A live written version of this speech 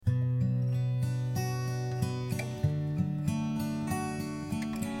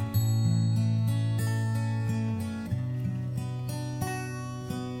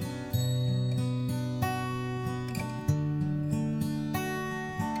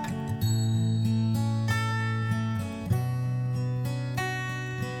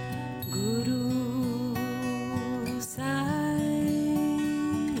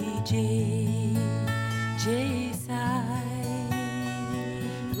Jai Jai Sai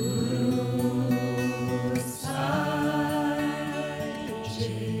Guru Sai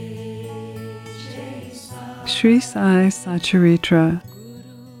Jai Jai Sai. Sri Sai Satcharitra,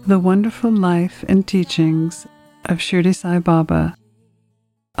 The Wonderful Life and Teachings of Shirdi Sai Baba,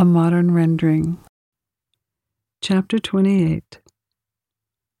 a modern rendering. Chapter 28.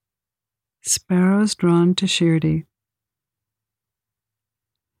 Sparrows Drawn to Shirdi.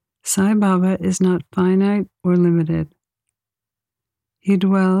 Sai Baba is not finite or limited. He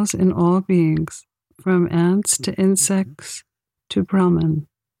dwells in all beings, from ants to insects to Brahman.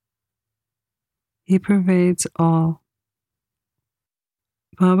 He pervades all.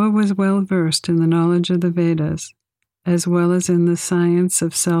 Baba was well versed in the knowledge of the Vedas, as well as in the science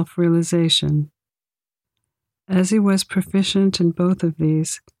of self-realization. As he was proficient in both of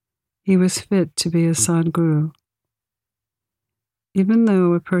these, he was fit to be a Sadguru. Even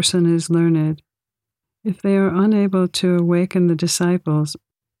though a person is learned, if they are unable to awaken the disciples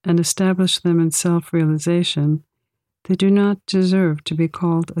and establish them in self-realization, they do not deserve to be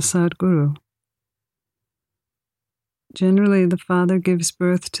called a Sadguru. Generally, the Father gives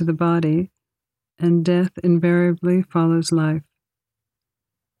birth to the body, and death invariably follows life.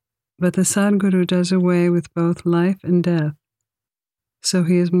 But the Sadguru does away with both life and death, so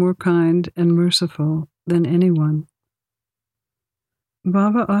he is more kind and merciful than anyone.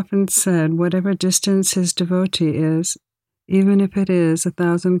 Baba often said whatever distance his devotee is, even if it is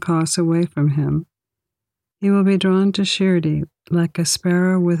 1,000 kos away from him, he will be drawn to Shirdi like a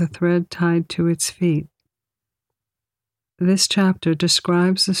sparrow with a thread tied to its feet. This chapter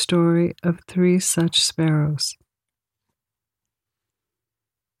describes the story of 3 such sparrows.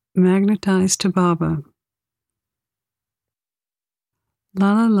 Magnetized to Baba.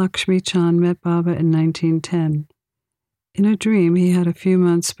 Lala Lakshmi Chand met Baba in 1910. In a dream he had a few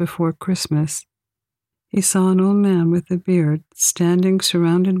months before Christmas. He saw an old man with a beard standing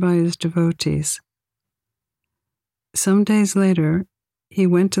surrounded by his devotees. Some days later, he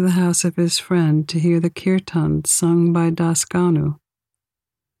went to the house of his friend to hear the kirtan sung by Das Ganu.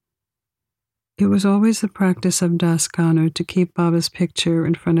 It was always the practice of Das Ganu to keep Baba's picture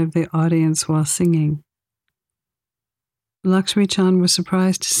in front of the audience while singing. Lakshmi Chand was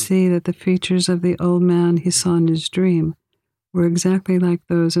surprised to see that the features of the old man he saw in his dream were exactly like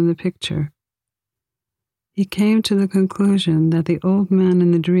those in the picture. He came to the conclusion that the old man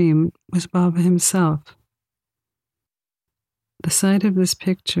in the dream was Baba himself. The sight of this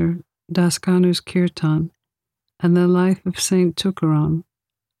picture, Das Ganu's kirtan, and the life of Saint Tukaram,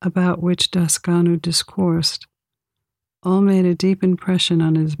 about which Das Ganu discoursed, all made a deep impression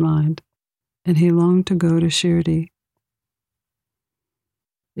on his mind, and he longed to go to Shirdi.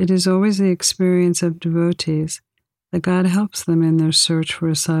 It is always the experience of devotees that God helps them in their search for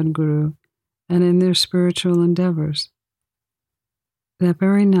a Sadguru and in their spiritual endeavors. That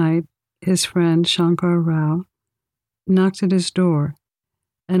very night, his friend Shankar Rao knocked at his door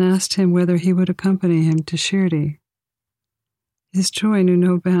and asked him whether he would accompany him to Shirdi. His joy knew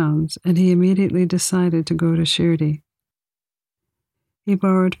no bounds, and he immediately decided to go to Shirdi. He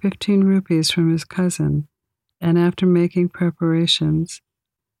borrowed 15 rupees from his cousin, and after making preparations,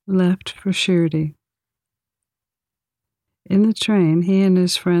 left for Shirdi. In the train, he and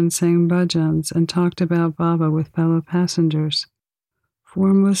his friend sang bhajans and talked about Baba with fellow passengers,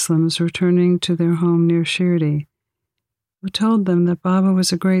 4 Muslims returning to their home near Shirdi, who told them that Baba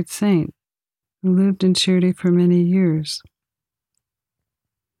was a great saint who lived in Shirdi for many years.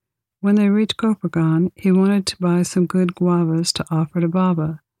 When they reached Kopagan, he wanted to buy some good guavas to offer to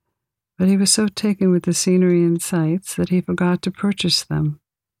Baba, but he was so taken with the scenery and sights that he forgot to purchase them.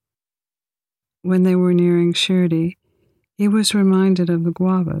 When they were nearing Shirdi, he was reminded of the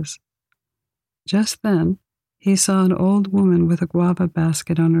guavas. Just then, he saw an old woman with a guava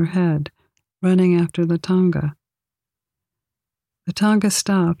basket on her head, running after the Tanga. The Tanga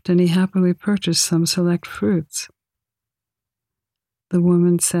stopped, and he happily purchased some select fruits. The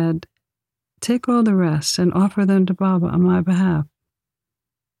woman said, "Take all the rest and offer them to Baba on my behalf."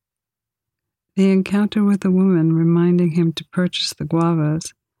 The encounter with the woman reminding him to purchase the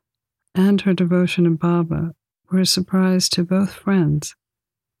guavas and her devotion to Baba were a surprise to both friends.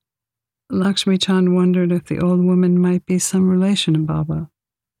 Lakshmi Chand wondered if the old woman might be some relation to Baba.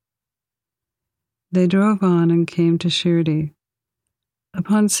 They drove on and came to Shirdi.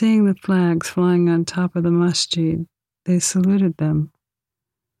 Upon seeing the flags flying on top of the masjid, they saluted them.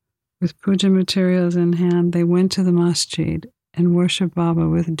 With puja materials in hand, they went to the masjid and worshipped Baba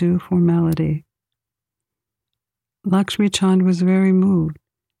with due formality. Lakshmi Chand was very moved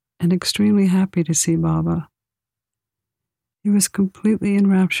and extremely happy to see Baba. He was completely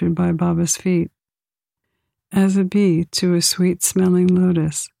enraptured by Baba's feet, as a bee to a sweet-smelling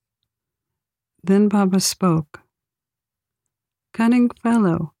lotus. Then Baba spoke. Cunning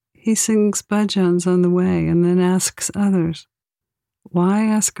fellow, he sings bhajans on the way and then asks others. Why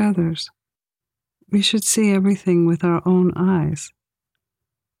ask others? We should see everything with our own eyes.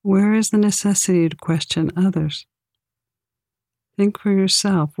 Where is the necessity to question others? Think for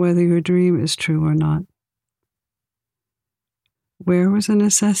yourself whether your dream is true or not. Where was the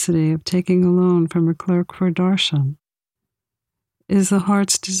necessity of taking a loan from a clerk for darshan? Is the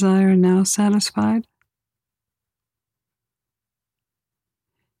heart's desire now satisfied?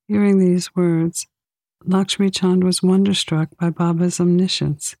 Hearing these words, Lakshmi Chand was wonderstruck by Baba's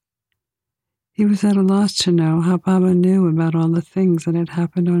omniscience. He was at a loss to know how Baba knew about all the things that had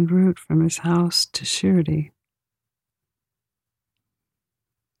happened en route from his house to Shirdi.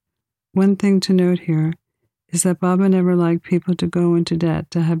 One thing to note here is that Baba never liked people to go into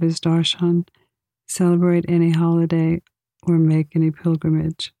debt to have his darshan, celebrate any holiday, or make any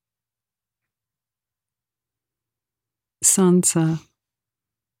pilgrimage. Sansa.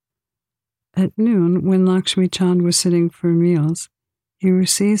 At noon, when Lakshmi Chand was sitting for meals, he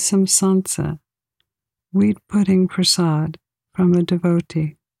received some sansa, wheat pudding prasad, from a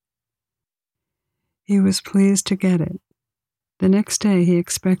devotee. He was pleased to get it. The next day he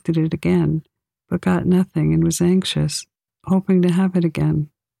expected it again, but got nothing and was anxious, hoping to have it again.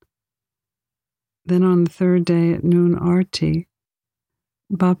 Then on the third day at noon arti,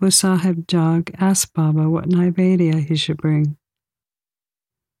 Babu Sahib Jog asked Baba what Naivedya he should bring.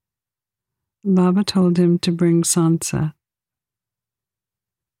 Baba told him to bring sansa.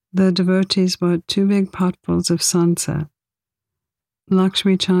 The devotees bought 2 big potfuls of sansa.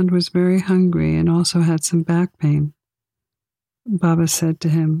 Lakshmi Chand was very hungry and also had some back pain. Baba said to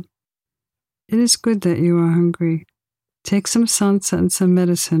him, "It is good that you are hungry. Take some sansa and some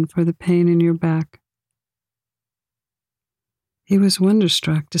medicine for the pain in your back." He was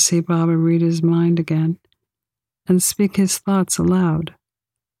wonderstruck to see Baba read his mind again and speak his thoughts aloud.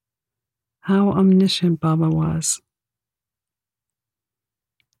 How omniscient Baba was.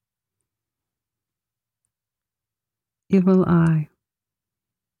 Evil eye.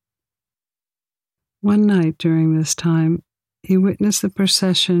 One night during this time, he witnessed the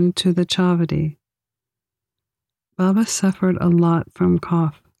procession to the Chavadi. Baba suffered a lot from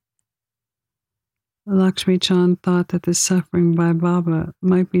cough. Lakshmi Chand thought that this suffering by Baba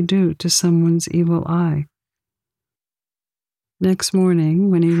might be due to someone's evil eye. Next morning,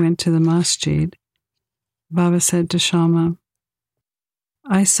 when he went to the masjid, Baba said to Shama,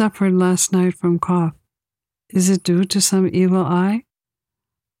 "I suffered last night from cough. Is it due to some evil eye?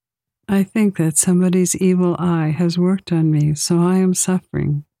 I think that somebody's evil eye has worked on me, so I am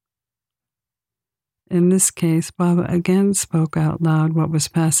suffering." In this case, Baba again spoke out loud what was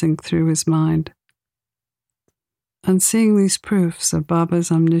passing through his mind. On seeing these proofs of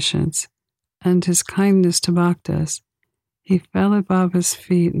Baba's omniscience and his kindness to bhaktas, he fell at Baba's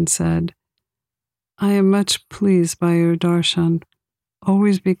feet and said, "I am much pleased by your darshan.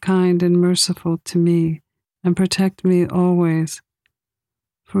 Always be kind and merciful to me, and protect me always.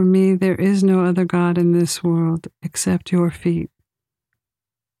 For me, there is no other God in this world except your feet.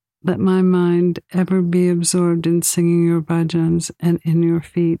 Let my mind ever be absorbed in singing your bhajans and in your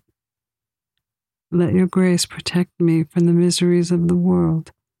feet. Let your grace protect me from the miseries of the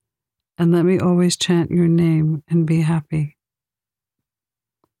world, and let me always chant your name and be happy."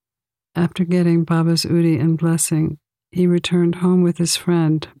 After getting Baba's udi and blessing, he returned home with his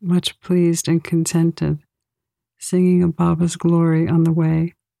friend, much pleased and contented, singing of Baba's glory on the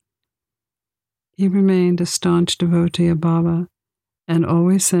way. He remained a staunch devotee of Baba and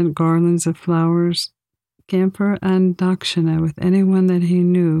always sent garlands of flowers, camphor, and dakshina with anyone that he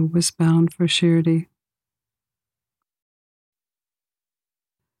knew was bound for Shirdi.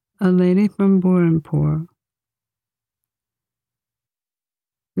 A lady from Burhanpur.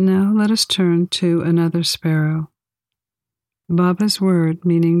 Now let us turn to another sparrow. Baba's word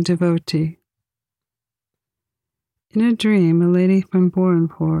meaning devotee. In a dream, a lady from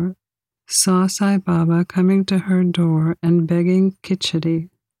Burhanpur saw Sai Baba coming to her door and begging khichdi.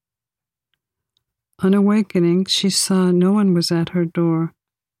 On awakening, she saw no one was at her door,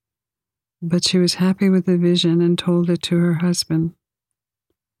 but she was happy with the vision and told it to her husband.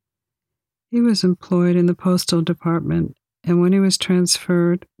 He was employed in the postal department, and when he was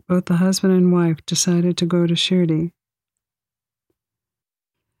transferred, both the husband and wife decided to go to Shirdi.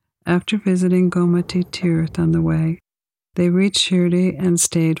 After visiting Gomati Tirth on the way, they reached Shirdi and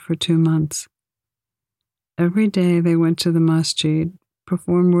stayed for 2 months. Every day they went to the masjid,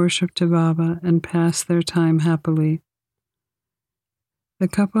 performed worship to Baba, and passed their time happily. The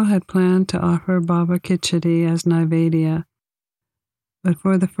couple had planned to offer Baba Khichdi as Naivedya, but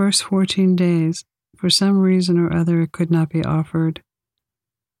for the first 14 days, for some reason or other, it could not be offered.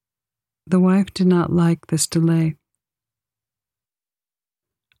 The wife did not like this delay.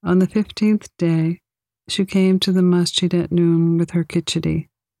 On the 15th day, she came to the masjid at noon with her khichdi.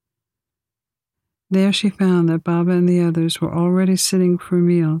 There she found that Baba and the others were already sitting for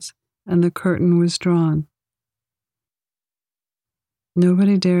meals, and the curtain was drawn.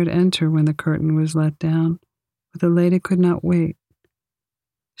 Nobody dared enter when the curtain was let down, but the lady could not wait.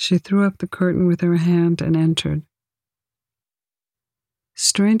 She threw up the curtain with her hand and entered.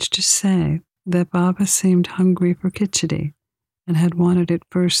 Strange to say that Baba seemed hungry for khichdi and had wanted it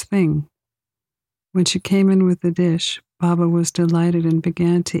first thing. When she came in with the dish, Baba was delighted and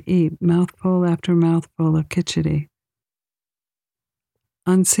began to eat mouthful after mouthful of khichdi.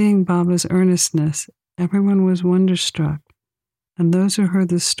 On seeing Baba's earnestness, everyone was wonderstruck, and those who heard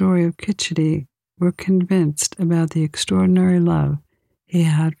the story of khichdi were convinced about the extraordinary love he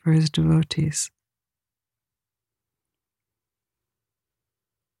had for his devotees.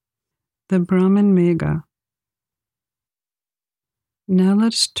 The Brahmin Megha. Now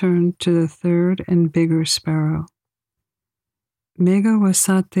let's turn to the third and bigger sparrow. Megha was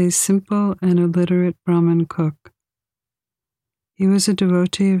Satya's simple and illiterate Brahmin cook. He was a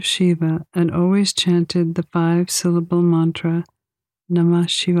devotee of Shiva and always chanted the 5-syllable mantra, Namah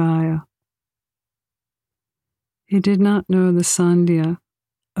Shivaya. He did not know the Sandhya,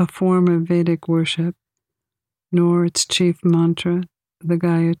 a form of Vedic worship, nor its chief mantra, the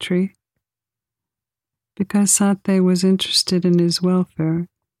Gayatri. Because Satya was interested in his welfare,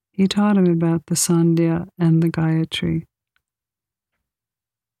 he taught him about the Sandhya and the Gayatri.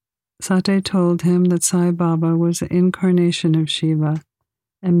 Satya told him that Sai Baba was the incarnation of Shiva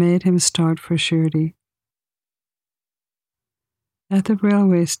and made him start for Shirdi. At the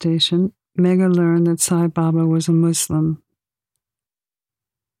railway station, Megha learned that Sai Baba was a Muslim.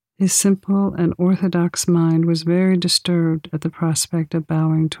 His simple and orthodox mind was very disturbed at the prospect of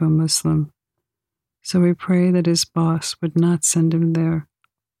bowing to a Muslim, so he prayed that his boss would not send him there.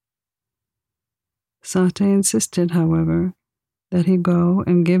 Satya insisted, however, that he go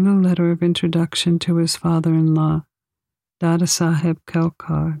and give a letter of introduction to his father-in-law, Dada Saheb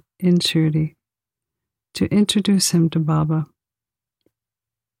Kelkar, in Shirdi, to introduce him to Baba.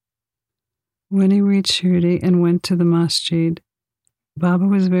 When he reached Shirdi and went to the masjid, Baba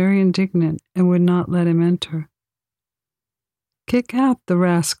was very indignant and would not let him enter. "Kick out the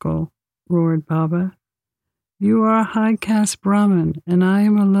rascal," roared Baba. "You are a high-caste Brahmin, and I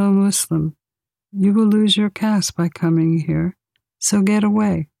am a low Muslim. You will lose your caste by coming here, so get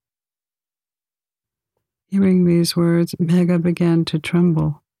away." Hearing these words, Megha began to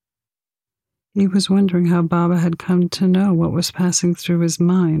tremble. He was wondering how Baba had come to know what was passing through his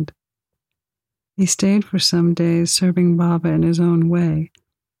mind. He stayed for some days serving Baba in his own way,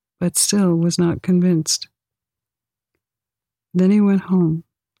 but still was not convinced. Then he went home.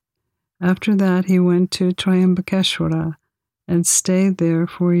 After that, he went to Triambakeshwara and stayed there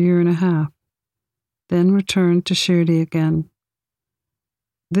for 1.5 years, then returned to Shirdi again.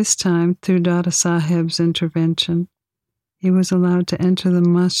 This time, through Dada Saheb's intervention, he was allowed to enter the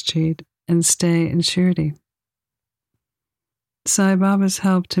masjid and stay in Shirdi. Sai Baba's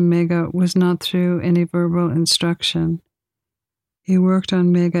help to Megha was not through any verbal instruction. He worked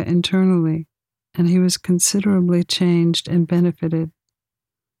on Megha internally, and he was considerably changed and benefited.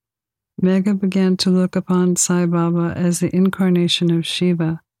 Megha began to look upon Sai Baba as the incarnation of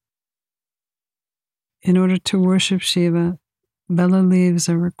Shiva. In order to worship Shiva, bela leaves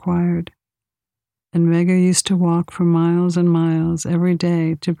are required, and Megha used to walk for miles and miles every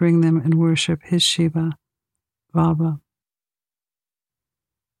day to bring them and worship his Shiva, Baba.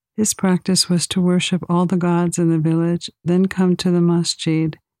 His practice was to worship all the gods in the village, then come to the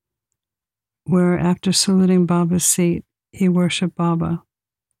masjid, where, after saluting Baba's seat, he worshipped Baba.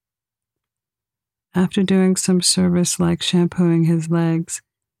 After doing some service like shampooing his legs,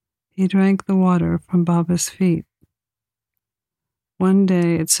 he drank the water from Baba's feet. One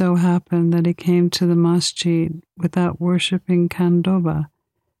day it so happened that he came to the masjid without worshipping Khandoba,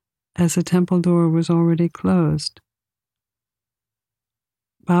 as the temple door was already closed.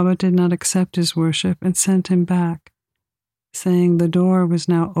 Baba did not accept his worship and sent him back, saying the door was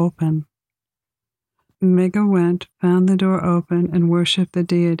now open. Megha went, found the door open, and worshipped the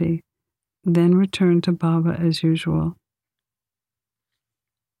deity, then returned to Baba as usual.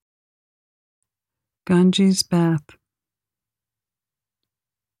 Ganges bath.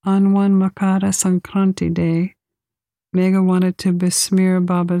 On one Makara Sankranti day, Megha wanted to besmear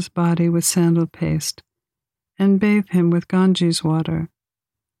Baba's body with sandal paste and bathe him with Ganges water,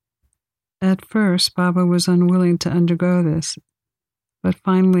 At first, Baba was unwilling to undergo this, but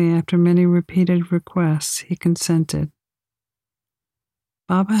finally, after many repeated requests, he consented.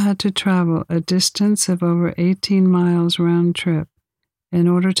 Baba had to travel a distance of over 18 miles round trip in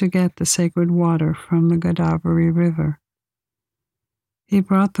order to get the sacred water from the Godavari River. He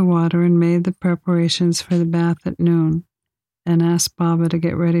brought the water and made the preparations for the bath at noon and asked Baba to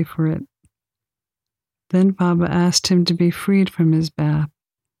get ready for it. Then Baba asked him to be freed from his bath,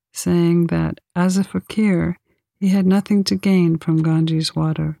 saying that, as a fakir, he had nothing to gain from Ganges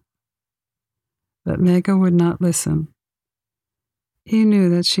water. But Megha would not listen. He knew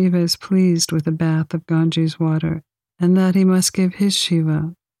that Shiva is pleased with the bath of Ganges water and that he must give his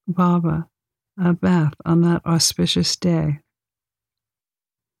Shiva, Baba, a bath on that auspicious day.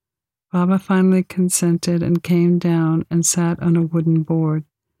 Baba finally consented and came down and sat on a wooden board,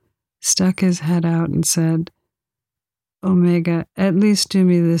 stuck his head out and said, "O Megha, at least do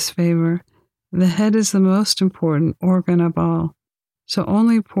me this favor. The head is the most important organ of all, so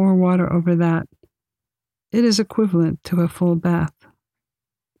only pour water over that. It is equivalent to a full bath."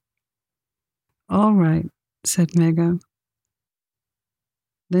 "All right," said Megha.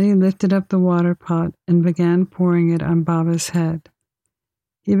 Then he lifted up the water pot and began pouring it on Baba's head.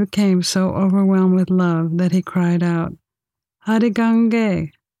 He became so overwhelmed with love that he cried out, "Hare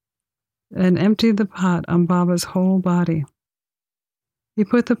Gange," and emptied the pot on Baba's whole body. He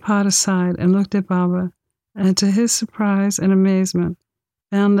put the pot aside and looked at Baba, and to his surprise and amazement,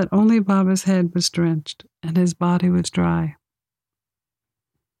 found that only Baba's head was drenched and his body was dry.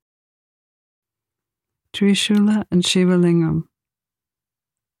 Trishula and Shiva Lingam.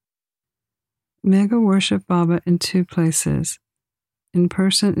 Megha worshipped Baba in two places, in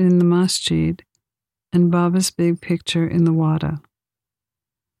person in the masjid and Baba's big picture in the wada.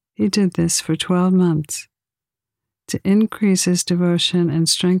 He did this for 12 months. To increase his devotion and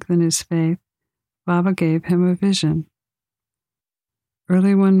strengthen his faith, Baba gave him a vision.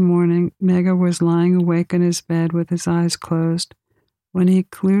 Early one morning, Megha was lying awake in his bed with his eyes closed when he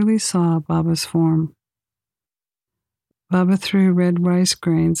clearly saw Baba's form. Baba threw red rice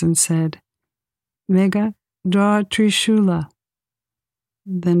grains and said, "Megha, draw a Trishula."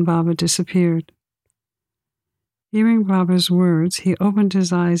 Then Baba disappeared. Hearing Baba's words, he opened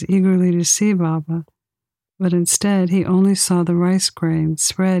his eyes eagerly to see Baba, but instead he only saw the rice grains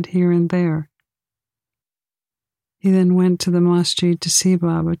spread here and there. He then went to the masjid to see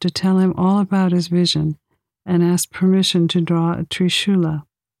Baba to tell him all about his vision and asked permission to draw a Trishula.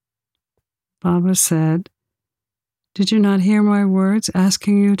 Baba said, "Did you not hear my words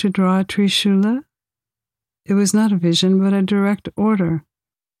asking you to draw a Trishula? It was not a vision, but a direct order.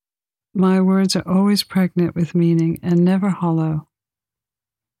 My words are always pregnant with meaning and never hollow."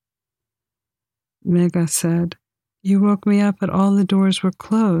 Megha said, "You woke me up, but all the doors were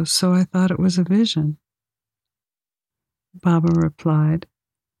closed, so I thought it was a vision." Baba replied,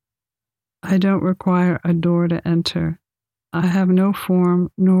 "I don't require a door to enter. I have no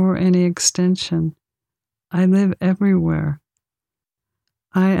form nor any extension. I live everywhere.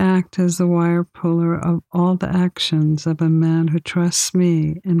 I act as the wire puller of all the actions of a man who trusts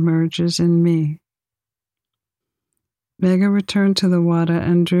me and merges in me." Megha returned to the wada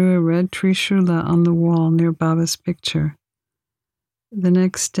and drew a red Trishula on the wall near Baba's picture. The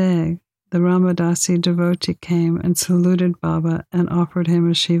next day, the Ramadasi devotee came and saluted Baba and offered him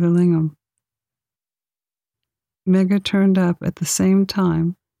a Shiva Lingam. Megha turned up at the same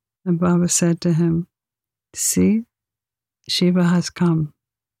time, and Baba said to him, "See, Shiva has come.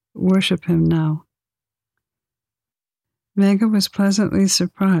 Worship him now." Megha was pleasantly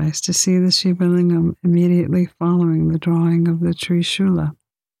surprised to see the Shiva Lingam immediately following the drawing of the Trishula.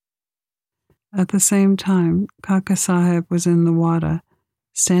 At the same time, Kaka Sahib was in the wada,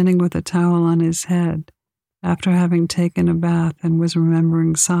 standing with a towel on his head, after having taken a bath and was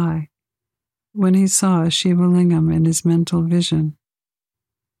remembering Sai, when he saw a Shiva Lingam in his mental vision.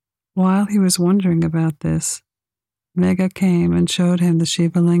 While he was wondering about this, Megha came and showed him the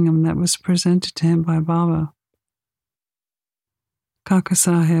Shiva Lingam that was presented to him by Baba. Kaka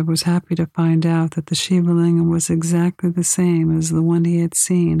Sahib was happy to find out that the Shiva Lingam was exactly the same as the one he had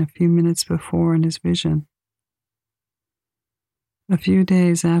seen a few minutes before in his vision. A few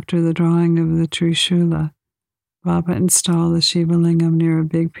days after the drawing of the Trishula, Baba installed the Shiva Lingam near a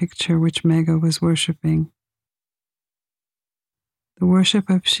big picture which Megha was worshipping. The worship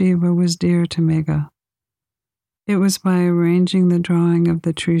of Shiva was dear to Megha. It was by arranging the drawing of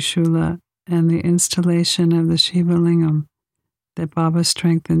the Trishula and the installation of the Shiva Lingam that Baba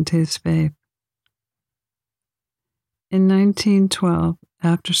strengthened his faith. In 1912,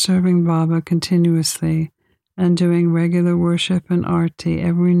 after serving Baba continuously and doing regular worship and arti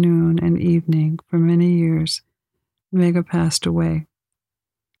every noon and evening for many years, Megha passed away.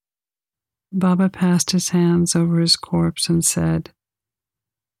 Baba passed his hands over his corpse and said,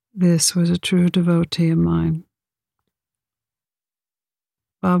 "This was a true devotee of mine."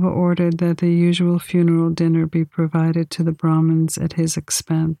 Baba ordered that the usual funeral dinner be provided to the Brahmins at his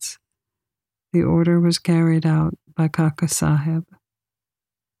expense. The order was carried out by Kaka Sahib.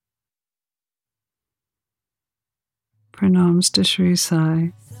 Pranams to Sri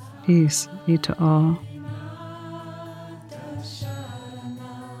Sai. Peace be to all.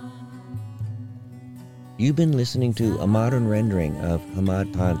 You've been listening to a modern rendering of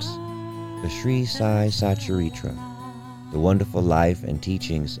Hamad Pant's The Sri Sai Satcharitra, The Wonderful Life and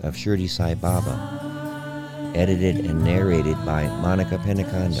Teachings of Shirdi Sai Baba, edited and narrated by Monica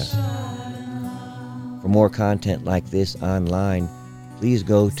Penacanda. For more content like this online, please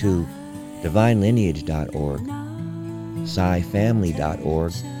go to divinelineage.org,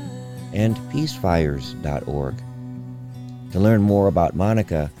 SaiFamily.org, and peacefires.org. To learn more about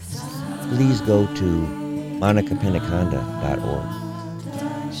Monica, please go to monicapenacanda.org.